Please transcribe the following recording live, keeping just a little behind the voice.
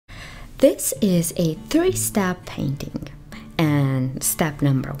This is a three-step painting, and step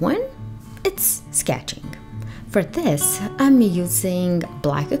number 1, it's sketching. For this, I'm using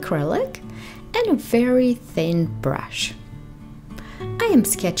black acrylic and a very thin brush. I am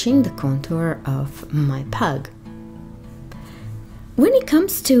sketching the contour of my pug. When it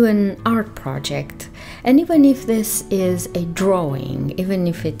comes to an art project, and even if this is a drawing, even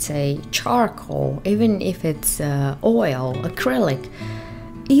if it's a charcoal, even if it's oil, acrylic,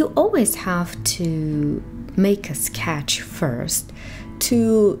 you always have to make a sketch first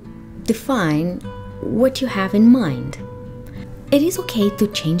to define what you have in mind. It is okay to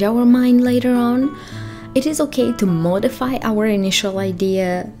change our mind later on. It is okay to modify our initial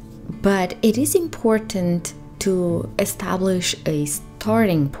idea, but it is important to establish a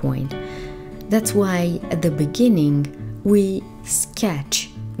starting point. That's why at the beginning we sketch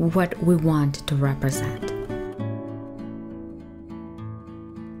what we want to represent.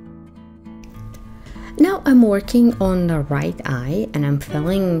 Now I'm working on the right eye and I'm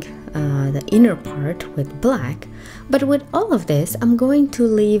filling the inner part with black, but with all of this I'm going to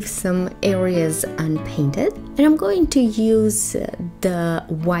leave some areas unpainted and I'm going to use the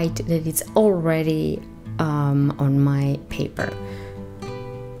white that is already on my paper.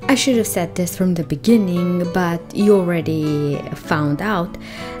 I should have said this from the beginning, but you already found out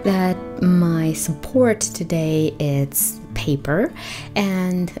that my support today is paper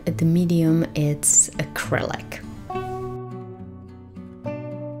and the medium it's acrylic.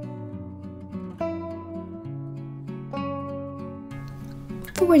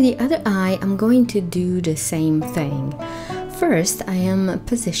 For the other eye, I'm going to do the same thing. First, I am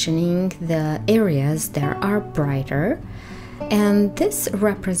positioning the areas that are brighter, and this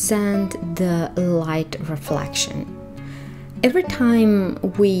represents the light reflection. Every time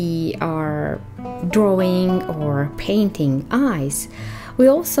we are drawing or painting eyes, we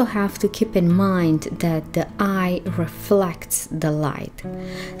also have to keep in mind that the eye reflects the light.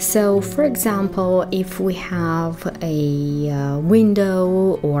 So, for example, if we have a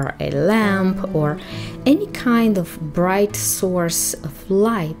window or a lamp or any kind of bright source of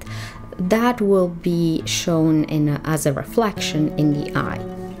light, that will be shown as a reflection in the eye.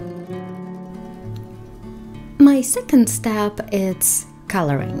 My second step is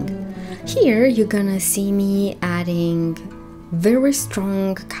coloring. Here you're gonna see me adding very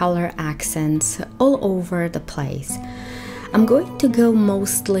strong color accents all over the place. I'm going to go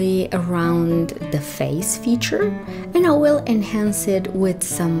mostly around the face feature and I will enhance it with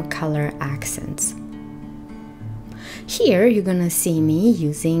some color accents. Here you're gonna see me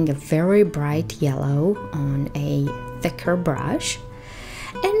using a very bright yellow on a thicker brush,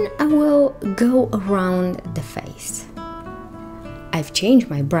 and I will go around the face. I've changed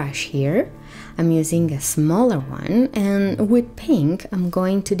my brush here. I'm using a smaller one, and with pink I'm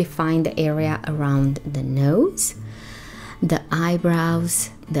going to define the area around the nose, the eyebrows,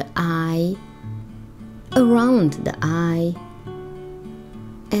 the eye, around the eye,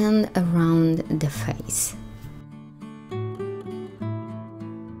 and around the face.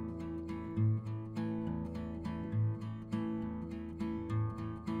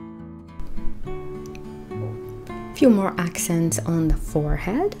 Few more accents on the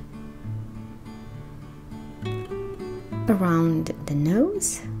forehead, around the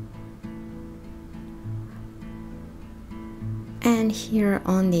nose, and here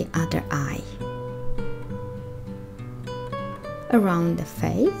on the other eye, around the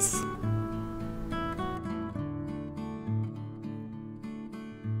face,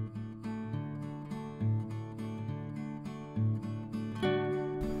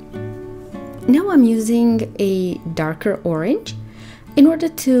 now I'm using a darker orange. In order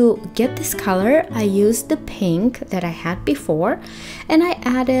to get this color, I used the pink that I had before and I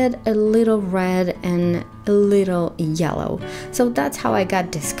added a little red and a little yellow. So that's how I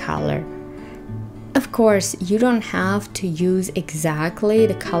got this color. Of course, you don't have to use exactly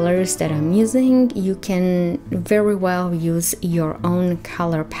the colors that I'm using. You can very well use your own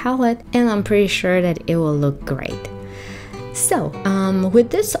color palette and I'm pretty sure that it will look great. So, with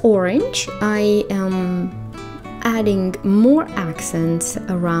this orange, I am adding more accents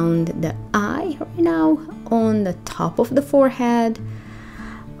around the eye right now, on the top of the forehead,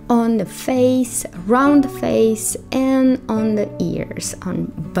 on the face, around the face, and on the ears on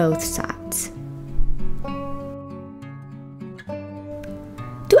both sides.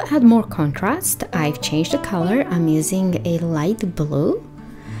 To add more contrast, I've changed the color. I'm using a light blue.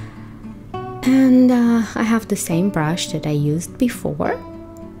 And I have the same brush that I used before.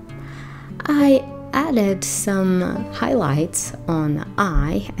 I added some highlights on the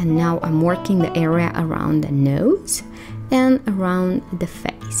eye and now I'm working the area around the nose and around the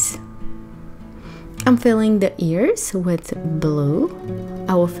face. I'm filling the ears with blue.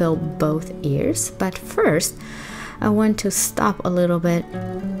 I will fill both ears, but first I want to stop a little bit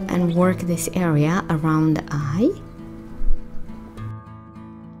and work this area around the eye.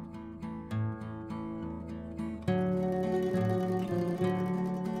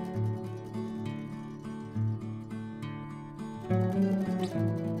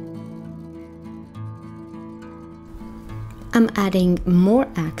 I'm adding more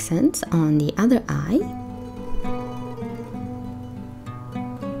accents on the other eye.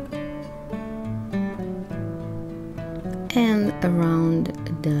 And around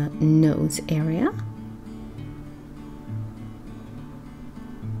the nose area.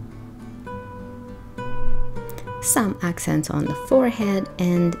 Some accents on the forehead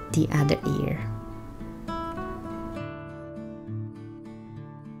and the other ear.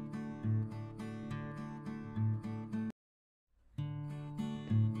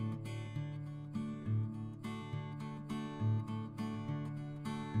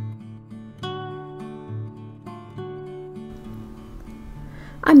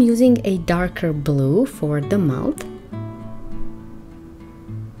 I'm using a darker blue for the mouth.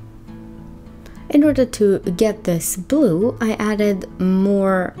 In order to get this blue, I added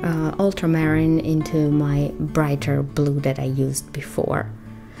more ultramarine into my brighter blue that I used before.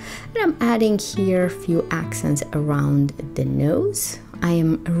 And I'm adding here a few accents around the nose. I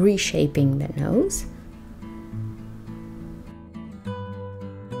am reshaping the nose.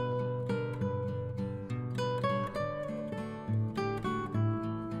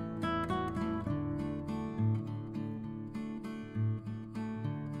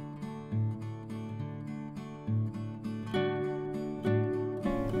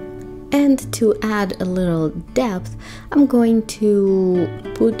 And to add a little depth, I'm going to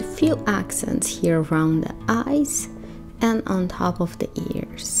put a few accents here around the eyes and on top of the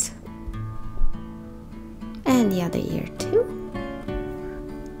ears. And the other ear too.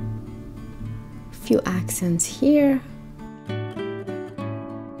 A few accents here.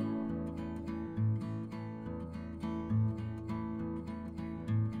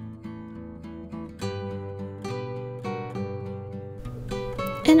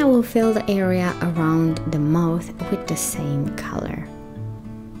 And I will fill the area around the mouth with the same color.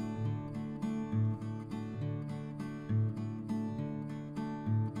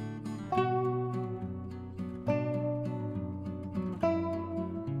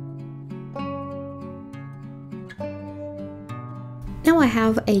 Now I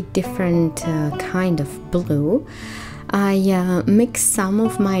have a different kind of blue. I mixed some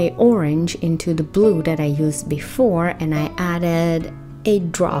of my orange into the blue that I used before, and I added a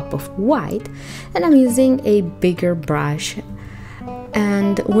drop of white, and I'm using a bigger brush,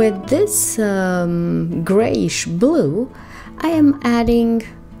 and with this grayish blue I am adding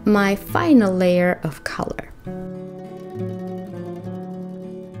my final layer of color.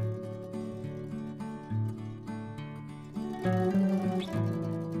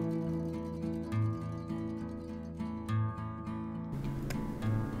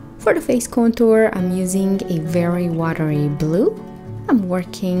 For the face contour, I'm using a very watery blue. I'm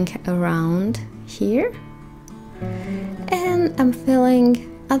working around here and I'm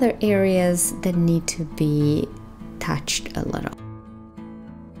filling other areas that need to be touched a little.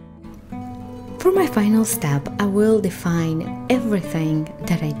 For my final step, I will define everything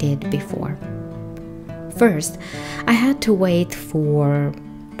that I did before. First, I had to wait for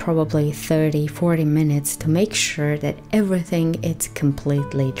probably 30-40 minutes to make sure that everything is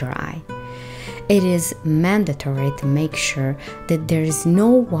completely dry. It is mandatory to make sure that there is no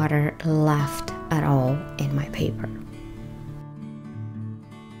water left at all in my paper.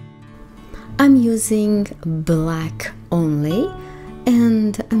 I'm using black only,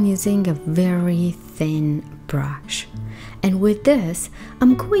 and I'm using a very thin brush. And with this,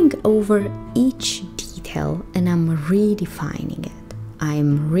 I'm going over each detail and I'm redefining it.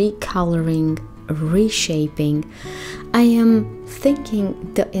 I'm recoloring, reshaping. I am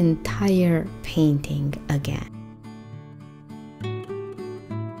thinking the entire painting again.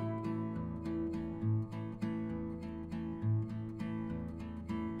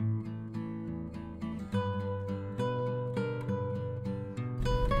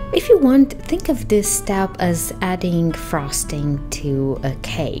 If you want, think of this step as adding frosting to a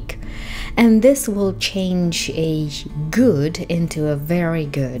cake, and this will change a good into a very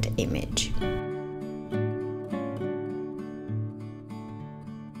good image.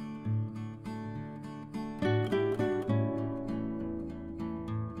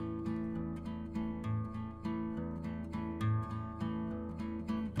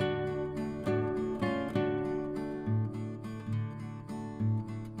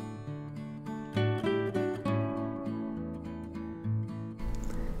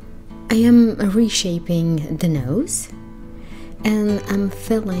 I am reshaping the nose, and I'm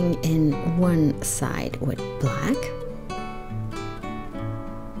filling in one side with black,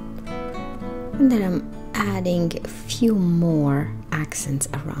 and then I'm adding a few more accents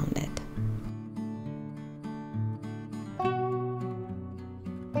around it.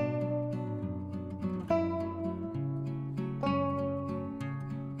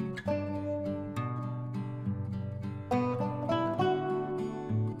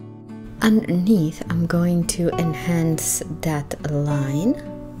 Underneath, I'm going to enhance that line.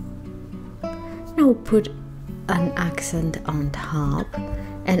 I'll put an accent on top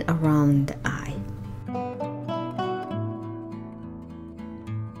and around the eye.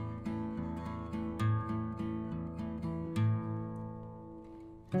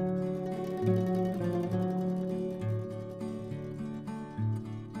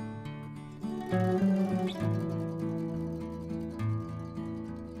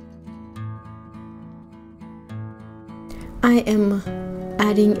 I am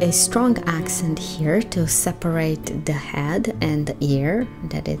adding a strong accent here to separate the head and the ear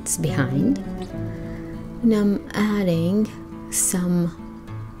that it's behind. And I'm adding some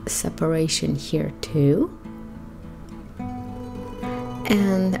separation here too.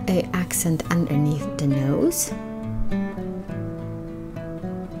 And an accent underneath the nose.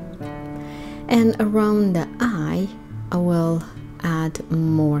 And around the eye, I will add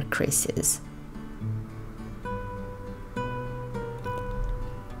more creases.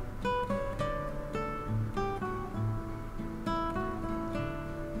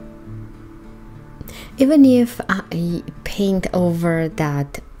 Even if I paint over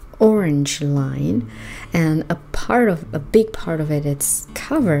that orange line and a big part of it is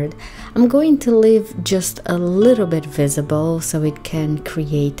covered, I'm going to leave just a little bit visible so it can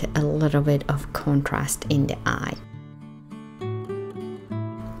create a little bit of contrast in the eye.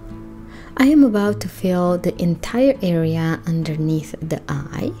 I am about to fill the entire area underneath the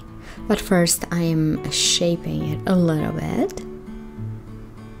eye, but first I am shaping it a little bit.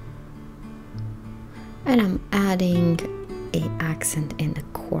 And I'm adding an accent in the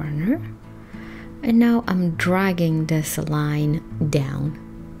corner, and now I'm dragging this line down.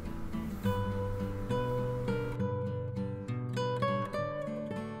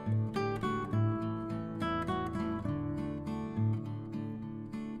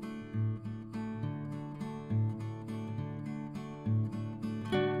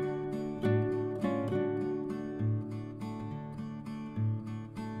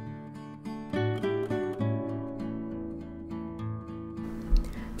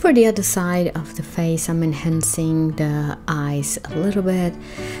 For the other side of the face, I'm enhancing the eyes a little bit,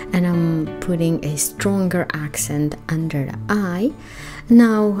 and I'm putting a stronger accent under the eye.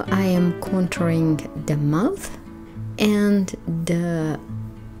 Now I am contouring the mouth and the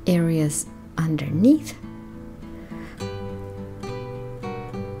areas underneath.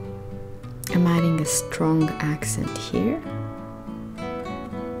 I'm adding a strong accent here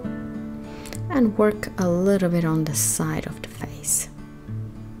and work a little bit on the side of the face.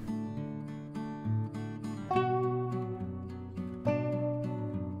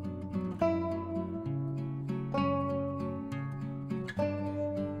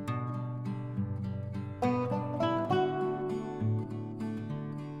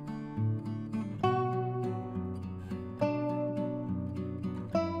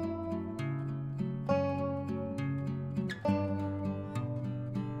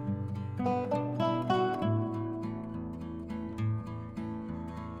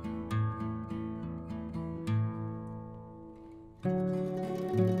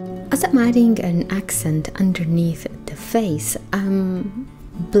 As I'm adding an accent underneath the face, I'm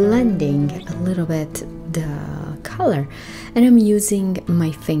blending a little bit the color, and I'm using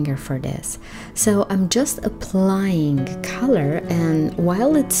my finger for this. So I'm just applying color, and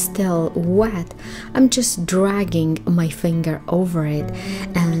while it's still wet, I'm just dragging my finger over it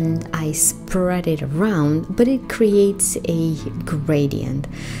and I spread it around, but it creates a gradient.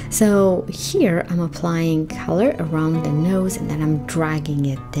 So here I'm applying color around the nose and then I'm dragging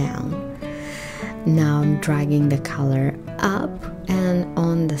it down. Now I'm dragging the color up and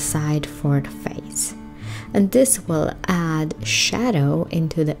on the side for the face. And this will add shadow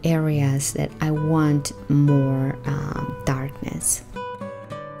into the areas that I want more darkness.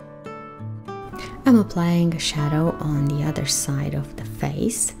 I'm applying a shadow on the other side of the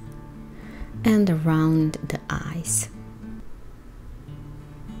face and around the eyes.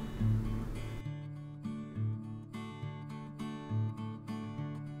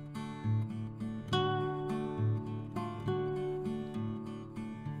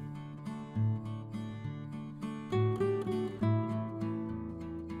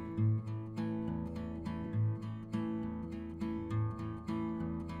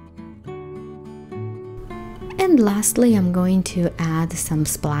 And lastly, I'm going to add some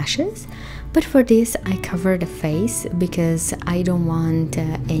splashes, but for this I cover the face because I don't want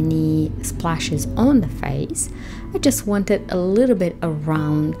any splashes on the face. I just wanted a little bit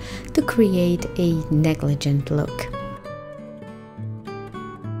around to create a negligent look.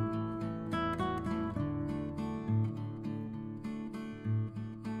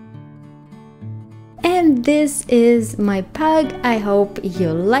 And this is my pug. I hope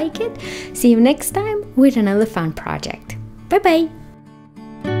you like it. See you next time with another fun project. Bye bye!